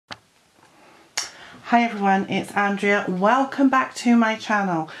Hi everyone, it's Andrea. Welcome back to my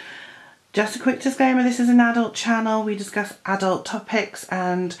channel. Just a quick disclaimer, this is an adult channel. We discuss adult topics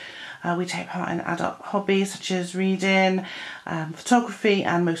and we take part in adult hobbies such as reading, photography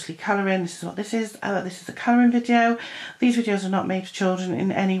and mostly colouring. This is what this is. This is a colouring video. These videos are not made for children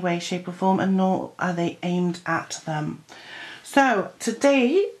in any way, shape or form, and nor are they aimed at them. So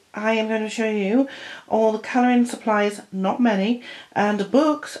today I am going to show you all the colouring supplies, not many, and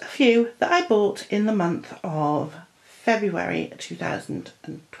books, a few, that I bought in the month of February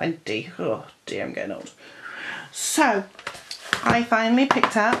 2020. Oh dear, I'm getting old. So, I finally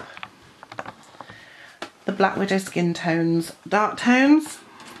picked up the Black Widow Skin Tones Dark Tones.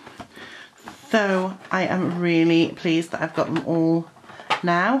 So, I am really pleased that I've got them all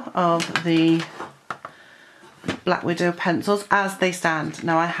now of the Black Widow pencils as they stand.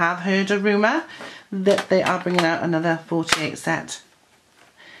 Now I have heard a rumour that they are bringing out another 48 set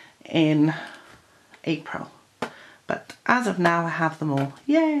in April, but as of now I have them all.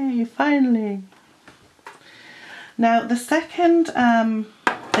 Yay, finally! Now the second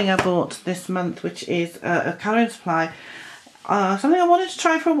thing I bought this month, which is a colouring supply, something I wanted to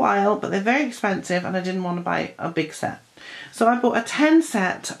try for a while, but they're very expensive and I didn't want to buy a big set. So I bought a 10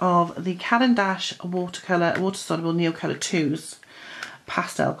 set of the Caran d'Ache watercolour, water soluble Neocolor 2s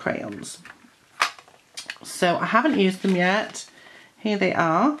pastel crayons. So I haven't used them yet. Here they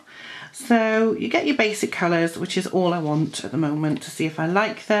are. So you get your basic colours, which is all I want at the moment to see if I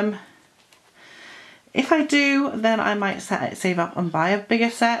like them. If I do, then I might save up and buy a bigger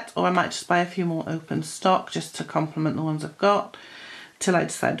set, or I might just buy a few more open stock just to complement the ones I've got, till I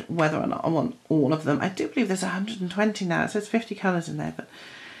decide whether or not I want all of them. I do believe there's 120 now, so there's 50 colours in there, but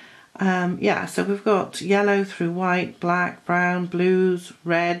yeah, so we've got yellow through white, black, brown, blues,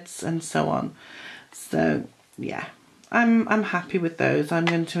 reds and so on. So yeah, I'm happy with those. I'm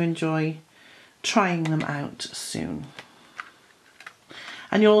going to enjoy trying them out soon.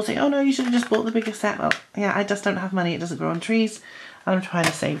 And you'll all say, oh no, you should have just bought the bigger set. Well, yeah, I just don't have money, it doesn't grow on trees, and I'm trying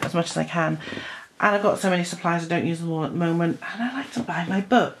to save as much as I can. And I've got so many supplies, I don't use them all at the moment, and I like to buy my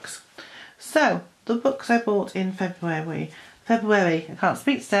books. So, the books I bought in February, I can't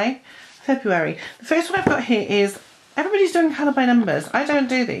speak today, February. The first one I've got here is, everybody's doing colour by numbers. I don't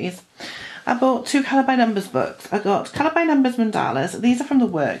do these. I bought 2 colour by numbers books. I got colour by numbers mandalas. These are from The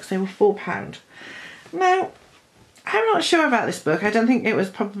Works, they were £4. Now, I'm not sure about this book. I don't think it was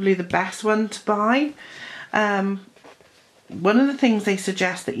probably the best one to buy. One of the things they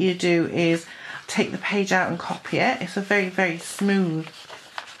suggest that you do is take the page out and copy it. It's a very, very smooth,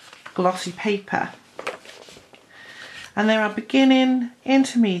 glossy paper. And there are beginning,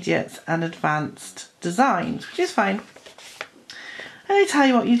 intermediate and advanced designs, which is fine. And they tell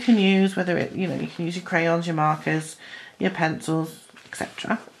you what you can use, whether it, you can use your crayons, your markers, your pencils,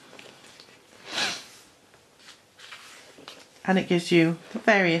 etc. And it gives you the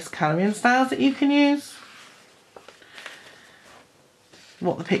various colouring styles that you can use,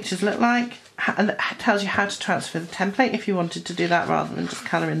 what the pictures look like, and it tells you how to transfer the template if you wanted to do that rather than just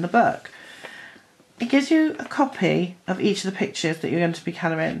colour in the book. It gives you a copy of each of the pictures that you're going to be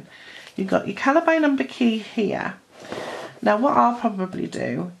colouring. You've got your colour by number key here. Now what I'll probably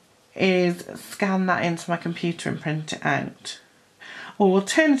do is scan that into my computer and print it out. Or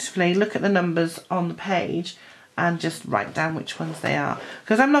alternatively, look at the numbers on the page and just write down which ones they are.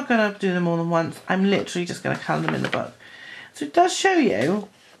 Because I'm not going to do them all at once, I'm literally just going to colour them in the book. So it does show you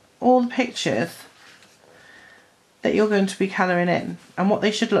all the pictures that you're going to be colouring in and what they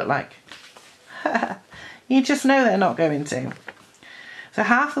should look like. You just know they're not going to. So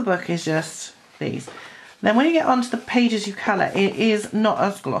half the book is just these. Then when you get onto the pages you colour, it is not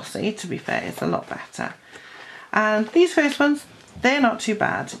as glossy, to be fair, it's a lot better. And these first ones, they're not too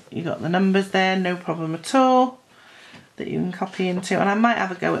bad. You've got the numbers there, no problem at all, that you can copy into. And I might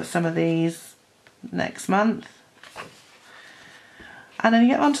have a go at some of these next month. And then you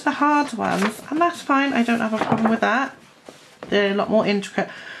get onto the hard ones, and that's fine, I don't have a problem with that. They're a lot more intricate,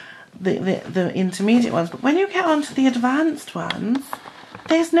 the intermediate ones. But when you get onto the advanced ones,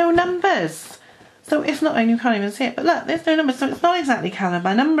 there's no numbers. So it's not, and you can't even see it, but look, there's no numbers, so it's not exactly colour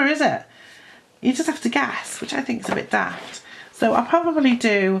by number, is it? You just have to guess, which I think is a bit daft. So I'll probably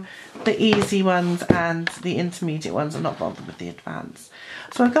do the easy ones and the intermediate ones and not bother with the advanced.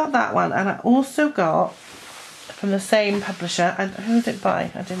 So I got that one, and I also got, from the same publisher, and who is it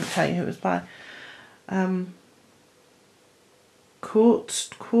by? I didn't tell you who it was by.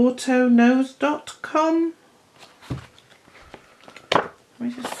 Quartonose.com. Let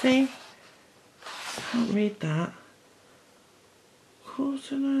me just see. I can't read that.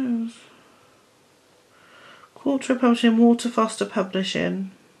 Quartonose. Quarto Publishing, Walter Foster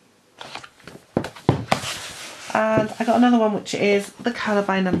Publishing. And I got another one which is the Colour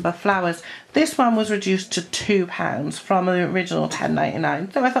by Number Flowers. This one was reduced to £2 from the original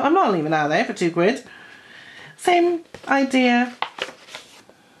 £10.99. So I thought, I'm not leaving out there for £2. Same idea.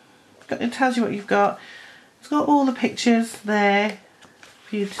 It tells you what you've got. It's got all the pictures there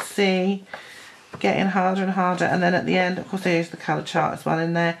for you to see. Getting harder and harder. And then at the end, of course, there's the colour chart as well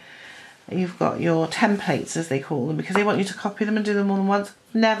in there. You've got your templates, as they call them, because they want you to copy them and do them more than once.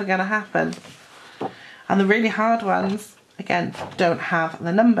 Never going to happen. And the really hard ones, again, don't have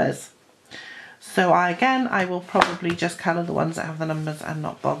the numbers. So I will probably just colour the ones that have the numbers and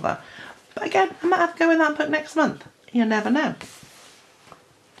not bother. But again, I might have to go in that book next month. You never know.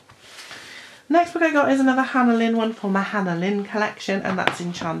 Next book I got is another Hannah Lynn one for my Hannah Lynn collection, and that's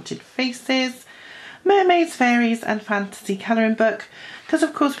Enchanted Faces, Mermaids, Fairies and Fantasy Colouring Book. Because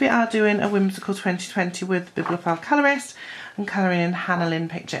of course we are doing a whimsical 2020 with Bibliophile Colorist and colouring in Hannah Lynn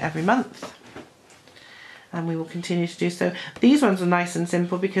picture every month. And we will continue to do so. These ones are nice and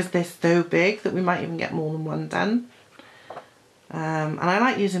simple because they're so big that we might even get more than one done. And I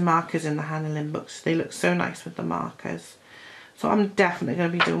like using markers in the Hannah Lynn books. They look so nice with the markers. So I'm definitely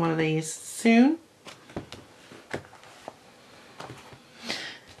going to be doing one of these soon.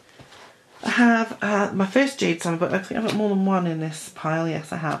 I have my first Jade Summer book. I think I've got more than one in this pile.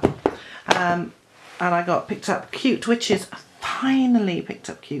 Yes, I have. And I picked up Cute Witches. I finally picked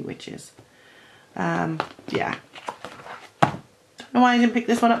up Cute Witches. Yeah. Don't know why I didn't pick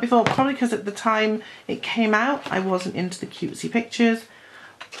this one up before. Probably because at the time it came out, I wasn't into the cutesy pictures.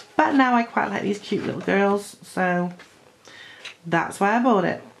 But now I quite like these cute little girls. So that's why I bought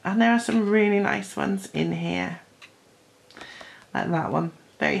it. And there are some really nice ones in here. Like that one.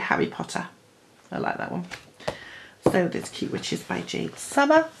 Very Harry Potter. I like that one. So there's Cute Witches by Jade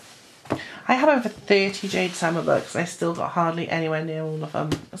Summer. I have over 30 Jade Summer books. I still got hardly anywhere near all of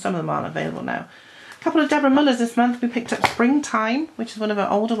them. Some of them aren't available now. A couple of Deborah Muller's this month. We picked up Springtime, which is one of her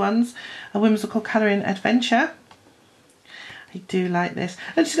older ones. A whimsical colouring adventure. I do like this.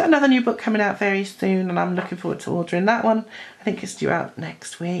 And she's got another new book coming out very soon, and I'm looking forward to ordering that one. I think it's due out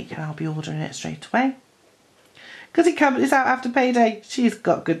next week, and I'll be ordering it straight away. Because it's out after payday. She's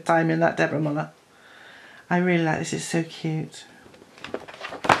got good timing, that Deborah Muller. I really like this. It's so cute.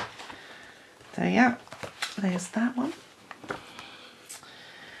 So yeah, there's that one.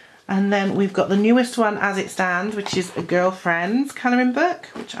 And then we've got the newest one as it stands, which is a Girlfriends colouring book,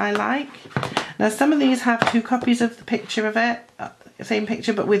 which I like. Now some of these have 2 copies of the picture of it, same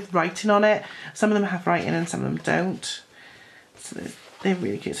picture but with writing on it. Some of them have writing and some of them don't. So they're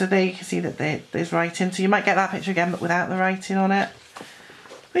really cute. So there you can see that there's writing. So you might get that picture again but without the writing on it,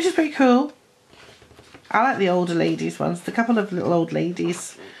 which is pretty cool. I like the older ladies ones. The couple of little old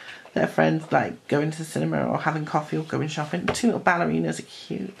ladies that are friends, like going to the cinema or having coffee or going shopping. 2 little ballerinas are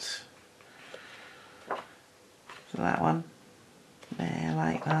cute. So that one. There, I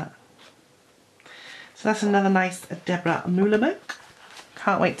like that. So that's another nice Deborah Muller book.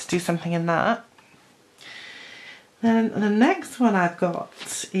 Can't wait to do something in that. Then the next one I've got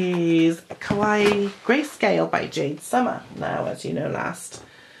is Kawaii Grayscale by Jade Summer. Now, as you know, last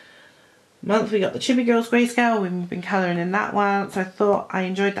month we got the Chibi Girls Grayscale. We've been colouring in that one. So I thought I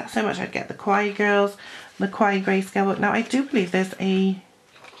enjoyed that so much I'd get the Kawaii Girls, the Kawaii Grayscale book. Now I do believe there's a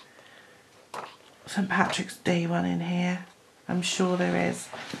St. Patrick's Day one in here. I'm sure there is.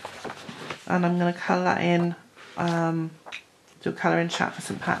 And I'm going to colour that in, do a colouring chat for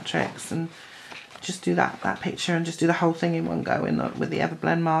St. Patrick's and just do that picture and just do the whole thing in one go with the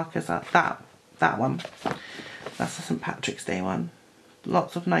Everblend markers. That one. That's the St. Patrick's Day one.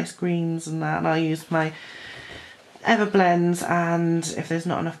 Lots of nice greens and that, and I'll use my Everblends, and if there's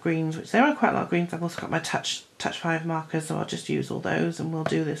not enough greens, which there are quite a lot of greens, I've also got my Touch 5 markers, so I'll just use all those and we'll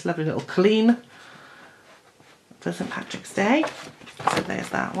do this lovely little clean for St. Patrick's Day. So there's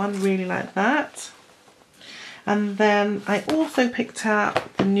that one, really like that. And then I also picked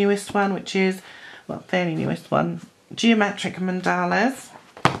up the newest one, which is, well, fairly newest one, Geometric Mandalas,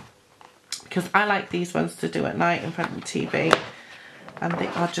 because I like these ones to do at night in front of the TV. And they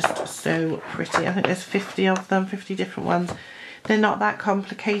are just so pretty. I think there's 50 of them, 50 different ones. They're not that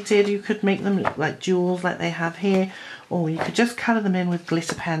complicated. You could make them look like jewels like they have here, or you could just colour them in with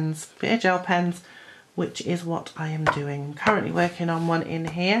glitter pens, bit of gel pens, which is what I am doing. I'm currently working on one in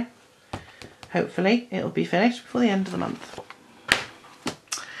here. Hopefully it'll be finished before the end of the month.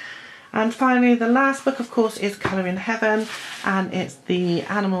 And finally, the last book, of course, is Colour in Heaven, and it's the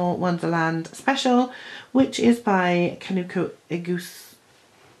Animal Wonderland special, which is by Kanuko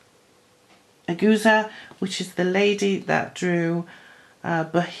Eguza, which is the lady that drew I'll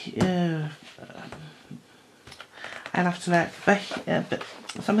have to look,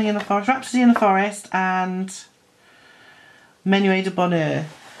 something in the forest, Rhapsody in the Forest, and Menuet de Bonheur,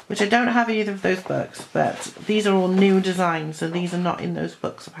 which I don't have either of those books, but these are all new designs, so these are not in those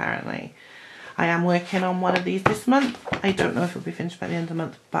books apparently. I am working on one of these this month. I don't know if it'll be finished by the end of the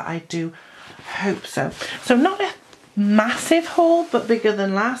month, but I do hope so. So not a massive haul, but bigger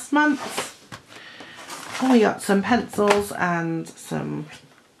than last month's. We got some pencils and some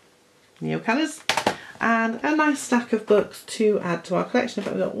Neocolours and a nice stack of books to add to our collection. In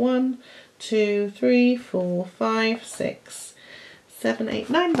fact, we've got 1, 2, 3, 4, 5, 6, 7, 8,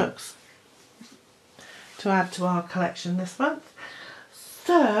 9 books to add to our collection this month.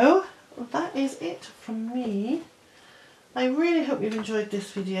 So that is it from me. I really hope you've enjoyed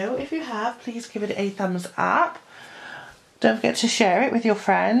this video. If you have, please give it a thumbs up. Don't forget to share it with your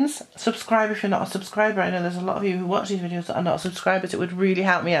friends. Subscribe if you're not a subscriber. I know there's a lot of you who watch these videos that are not subscribers. It would really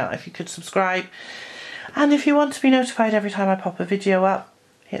help me out if you could subscribe. And if you want to be notified every time I pop a video up,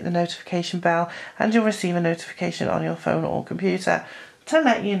 hit the notification bell and you'll receive a notification on your phone or computer to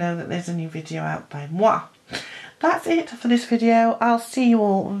let you know that there's a new video out by moi. That's it for this video. I'll see you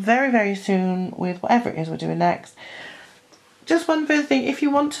all very, very soon with whatever it is we're doing next. Just one further thing, if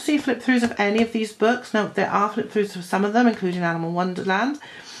you want to see flip throughs of any of these books, now there are flip throughs for some of them, including Animal Wonderland,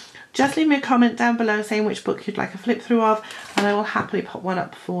 just leave me a comment down below saying which book you'd like a flip through of and I will happily pop one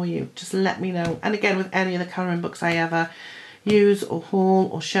up for you. Just let me know. And again, with any of the colouring books I ever use or haul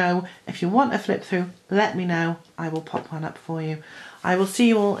or show, if you want a flip through, let me know. I will pop one up for you. I will see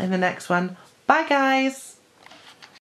you all in the next one. Bye guys!